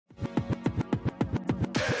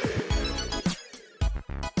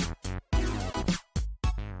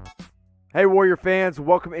Hey Warrior fans,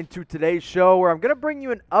 welcome into today's show where I'm going to bring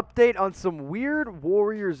you an update on some weird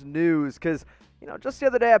Warriors news because, just the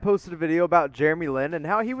other day I posted a video about Jeremy Lin and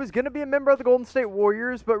how he was going to be a member of the Golden State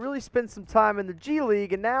Warriors but really spend some time in the G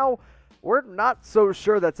League, and now we're not so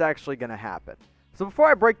sure that's actually going to happen. So before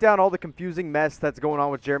I break down all the confusing mess that's going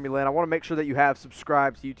on with Jeremy Lin, I want to make sure that you have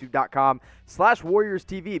subscribed to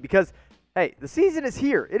youtube.com/WarriorsTV because hey, the season is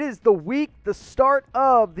here. It is the start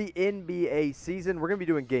of the NBA season. We're going to be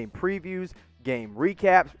doing game previews, game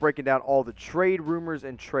recaps, breaking down all the trade rumors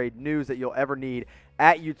and trade news that you'll ever need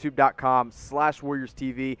at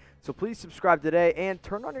youtube.com/WarriorsTV. So please subscribe today and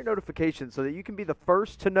turn on your notifications so that you can be the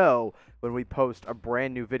first to know when we post a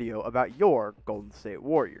brand new video about your Golden State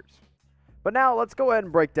Warriors. But now let's go ahead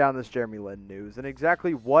and break down this Jeremy Lin news and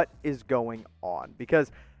exactly what is going on,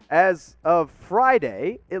 because as of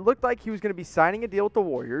Friday, it looked like he was going to be signing a deal with the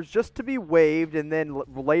Warriors just to be waived and then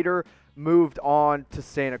later moved on to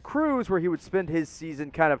Santa Cruz, where he would spend his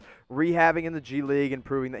season kind of rehabbing in the G League and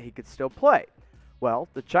proving that he could still play. Well,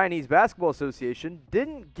 the Chinese Basketball Association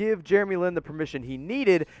didn't give Jeremy Lin the permission he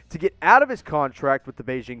needed to get out of his contract with the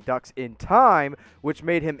Beijing Ducks in time, which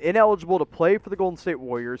made him ineligible to play for the Golden State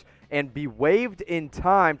Warriors and be waived in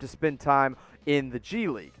time to spend time in the G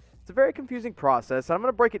League. It's a very confusing process, and I'm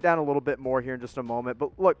going to break it down a little bit more here in just a moment.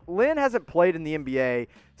 But look, Lin hasn't played in the NBA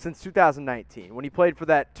since 2019 when he played for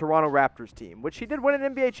that Toronto Raptors team, which he did win an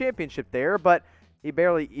NBA championship there, but he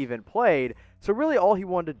barely even played. So really all he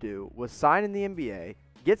wanted to do was sign in the NBA,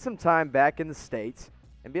 get some time back in the States,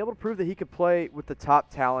 and be able to prove that he could play with the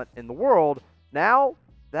top talent in the world. Now,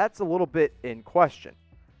 that's a little bit in question.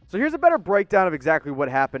 So here's a better breakdown of exactly what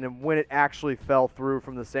happened and when it actually fell through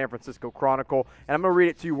from the San Francisco Chronicle. And I'm going to read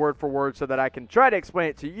it to you word for word so that I can try to explain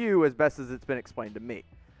it to you as best as it's been explained to me.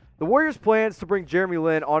 The Warriors' plans to bring Jeremy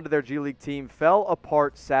Lin onto their G League team fell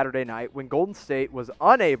apart Saturday night when Golden State was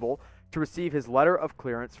unable to receive his letter of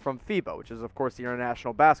clearance from FIBA, which is, of course, the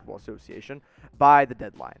International Basketball Association, by the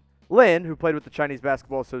deadline. Lin, who played with the Chinese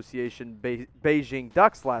Basketball Association Beijing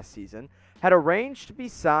Ducks last season, had arranged to be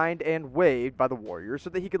signed and waived by the Warriors so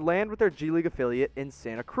that he could land with their G League affiliate in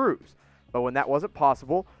Santa Cruz. But when that wasn't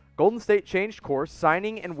possible, Golden State changed course,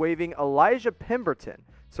 signing and waiving Elijah Pemberton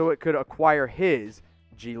so it could acquire his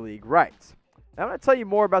G League rights. Now, I'm going to tell you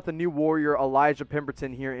more about the new Warrior Elijah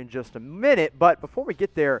Pemberton here in just a minute, but before we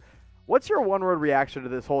get there, what's your one-word reaction to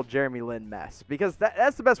this whole Jeremy Lin mess? Because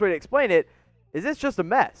that's the best way to explain it. Is it's just a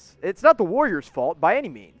mess. It's not the Warriors' fault by any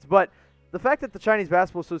means, but the fact that the Chinese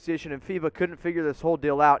Basketball Association and FIBA couldn't figure this whole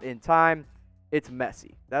deal out in time, it's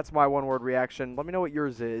messy. That's my one-word reaction. Let me know what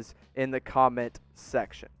yours is in the comment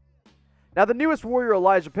section. Now, the newest Warrior,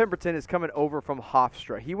 Elijah Pemberton, is coming over from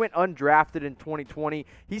Hofstra. He went undrafted in 2020.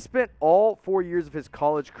 He spent all 4 years of his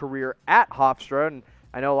college career at Hofstra, and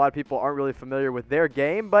I know a lot of people aren't really familiar with their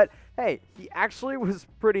game, but hey, he actually was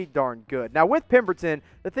pretty darn good. Now, with Pemberton,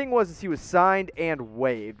 the thing was he was signed and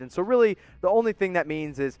waived, and so really the only thing that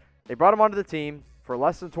means is they brought him onto the team for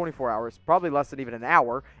less than 24 hours, probably less than even an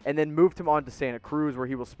hour, and then moved him on to Santa Cruz, where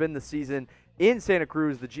he will spend the season in Santa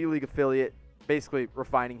Cruz, the G League affiliate, basically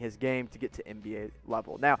refining his game to get to NBA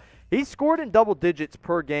level. Now, he scored in double digits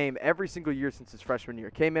per game every single year since his freshman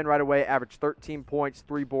year. Came in right away, averaged 13 points,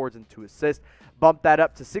 3 boards, and 2 assists. Bumped that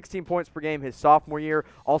up to 16 points per game his sophomore year.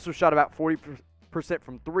 Also shot about 40%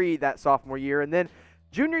 from 3 that sophomore year. And then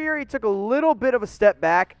junior year, he took a little bit of a step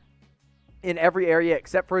back in every area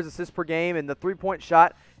except for his assists per game, and the three-point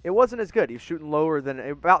shot, it wasn't as good. He was shooting lower than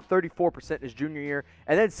about 34% his junior year.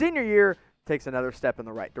 And then senior year, takes another step in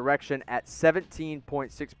the right direction at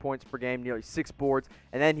 17.6 points per game, nearly 6 boards,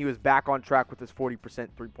 and then he was back on track with his 40%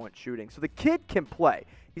 three-point shooting. So the kid can play.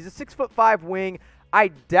 He's a 6'5" wing. I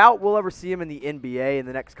doubt we'll ever see him in the NBA in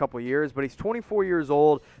the next couple of years, but he's 24 years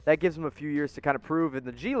old. That gives him a few years to kind of prove in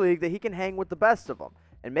the G League that he can hang with the best of them.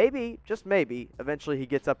 And maybe, just maybe, eventually he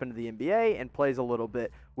gets up into the NBA and plays a little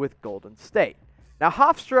bit with Golden State. Now,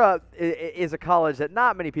 Hofstra is a college that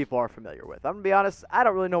not many people are familiar with. I'm going to be honest, I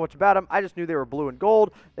don't really know much about them. I just knew they were blue and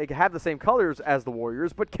gold. They have the same colors as the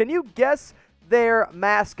Warriors. But can you guess their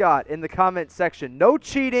mascot in the comment section? No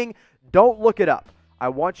cheating. Don't look it up. I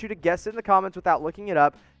want you to guess it in the comments without looking it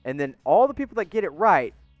up. And then all the people that get it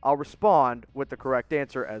right, I'll respond with the correct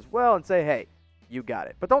answer as well and say, hey, you got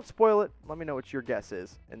it. But don't spoil it. Let me know what your guess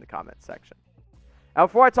is in the comment section. Now,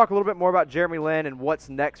 before I talk a little bit more about Jeremy Lin and what's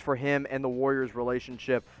next for him and the Warriors'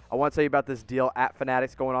 relationship, I want to tell you about this deal at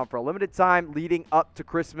Fanatics going on for a limited time leading up to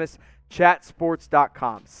Christmas.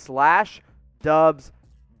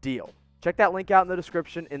 Chatsports.com/DubsDeal. Check that link out in the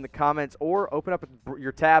description in the comments, or open up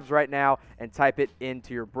your tabs right now and type it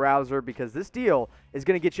into your browser, because this deal is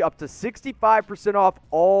going to get you up to 65% off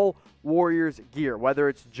all Warriors gear, whether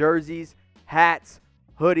it's jerseys, hats,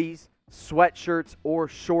 hoodies, sweatshirts, or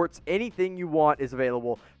shorts. Anything you want is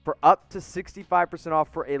available for up to 65%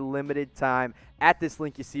 off for a limited time at this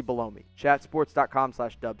link you see below me,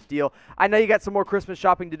 chatsports.com/dubsdeal. I know you got some more Christmas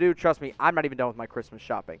shopping to do. Trust me, I'm not even done with my Christmas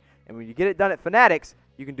shopping. And when you get it done at Fanatics,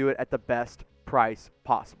 you can do it at the best price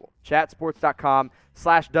possible.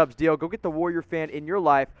 Chatsports.com/dubsdeal. Go get the Warrior fan in your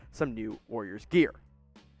life some new Warriors gear.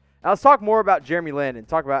 Now let's talk more about Jeremy Lin and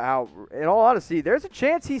talk about how, in all honesty, there's a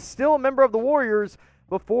chance he's still a member of the Warriors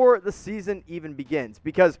before the season even begins,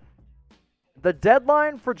 because the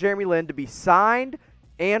deadline for Jeremy Lin to be signed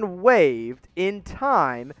and waived in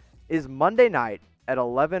time is Monday night at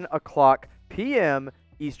 11 o'clock p.m.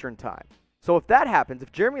 Eastern Time. So if that happens,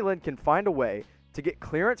 if Jeremy Lin can find a way to get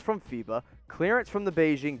clearance from FIBA, clearance from the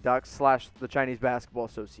Beijing Ducks / the Chinese Basketball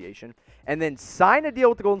Association, and then sign a deal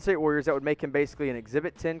with the Golden State Warriors that would make him basically an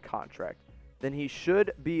Exhibit 10 contract, then he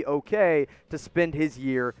should be okay to spend his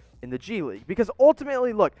year in the G League. Because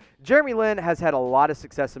ultimately, look, Jeremy Lin has had a lot of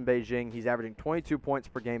success in Beijing. He's averaging 22 points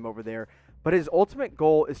per game over there. But his ultimate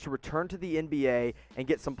goal is to return to the NBA and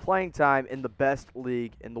get some playing time in the best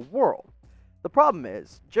league in the world. The problem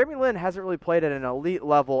is, Jeremy Lin hasn't really played at an elite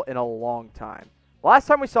level in a long time. Last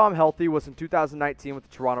time we saw him healthy was in 2019 with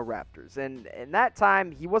the Toronto Raptors. And in that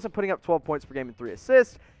time, he wasn't putting up 12 points per game and 3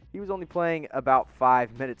 assists. He was only playing about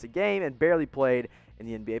 5 minutes a game and barely played in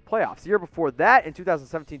the NBA playoffs. The year before that, in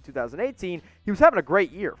 2017-2018, he was having a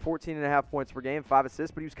great year, 14.5 points per game, 5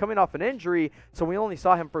 assists, but he was coming off an injury, so we only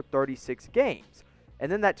saw him for 36 games.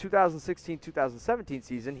 And then that 2016-2017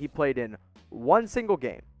 season, he played in one single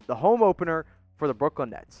game, the home opener for the Brooklyn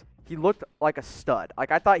Nets. He looked like a stud.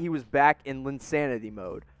 Like, I thought he was back in Linsanity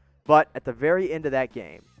mode. But at the very end of that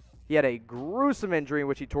game, he had a gruesome injury in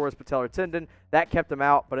which he tore his patellar tendon. That kept him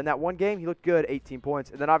out. But in that one game, he looked good, 18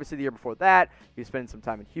 points. And then obviously the year before that, he was spending some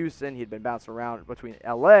time in Houston. He'd been bouncing around between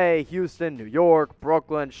L.A., Houston, New York,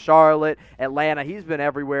 Brooklyn, Charlotte, Atlanta. He's been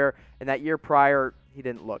everywhere. And that year prior, he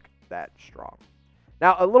didn't look that strong.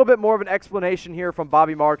 Now, a little bit more of an explanation here from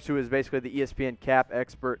Bobby Marks, who is basically the ESPN cap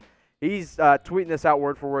expert. He's tweeting this out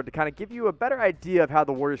word for word to kind of give you a better idea of how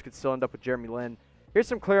the Warriors could still end up with Jeremy Lin. Here's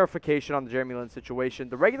some clarification on the Jeremy Lin situation.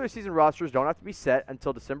 The regular season rosters don't have to be set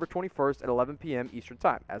until December 21st at 11 p.m. Eastern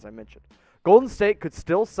Time, as I mentioned. Golden State could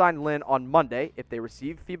still sign Lin on Monday if they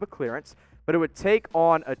receive FIBA clearance, but it would take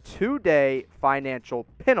on a 2-day financial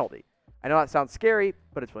penalty. I know that sounds scary,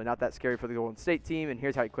 but it's really not that scary for the Golden State team, and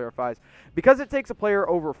here's how he clarifies. Because it takes a player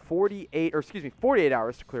over 48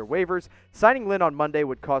 hours to clear waivers, signing Lin on Monday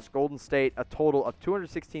would cost Golden State a total of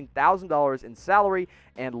 $216,000 in salary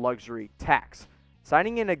and luxury tax.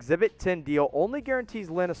 Signing an Exhibit 10 deal only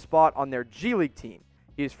guarantees Lin a spot on their G League team.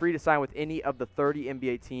 He is free to sign with any of the 30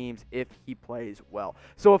 NBA teams if he plays well.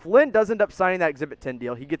 So if Lin does end up signing that Exhibit 10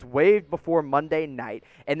 deal, he gets waived before Monday night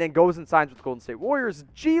and then goes and signs with the Golden State Warriors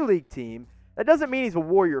G League team. That doesn't mean he's a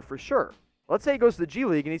Warrior for sure. Let's say he goes to the G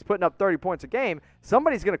League and he's putting up 30 points a game.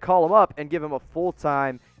 Somebody's going to call him up and give him a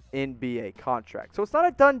full-time NBA contract. So it's not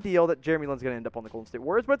a done deal that Jeremy Lin's going to end up on the Golden State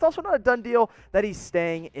Warriors, but it's also not a done deal that he's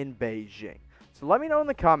staying in Beijing. So let me know in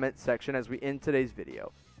the comments section as we end today's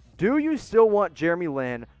video. Do you still want Jeremy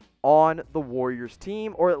Lin on the Warriors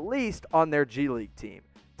team, or at least on their G League team?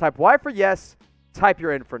 Type Y for yes, type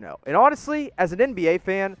your N for no. And honestly, as an NBA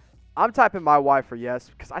fan, I'm typing my Y for yes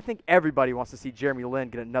because I think everybody wants to see Jeremy Lin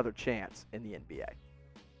get another chance in the NBA.